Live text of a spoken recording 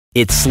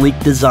Its sleek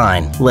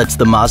design lets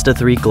the Mazda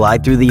 3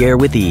 glide through the air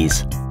with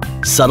ease.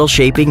 Subtle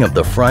shaping of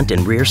the front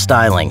and rear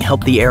styling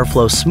help the air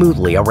flow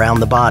smoothly around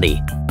the body.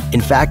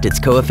 In fact, its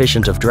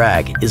coefficient of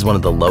drag is one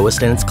of the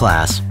lowest in its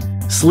class.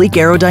 Sleek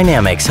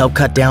aerodynamics help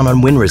cut down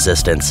on wind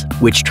resistance,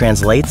 which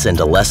translates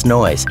into less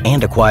noise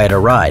and a quieter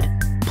ride.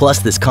 Plus,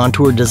 this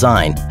contoured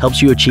design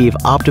helps you achieve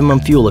optimum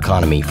fuel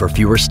economy for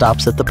fewer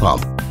stops at the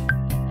pump.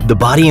 The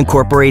body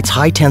incorporates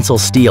high-tensile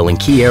steel in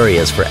key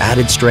areas for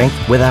added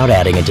strength without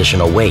adding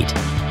additional weight.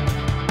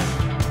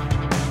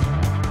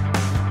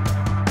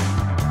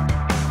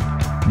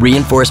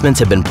 Reinforcements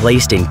have been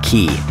placed in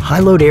key,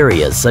 high-load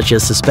areas such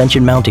as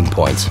suspension mounting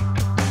points.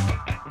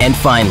 And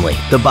finally,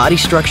 the body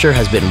structure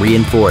has been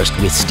reinforced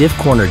with stiff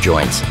corner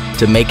joints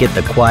to make it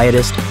the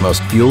quietest,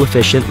 most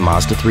fuel-efficient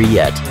Mazda 3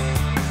 yet.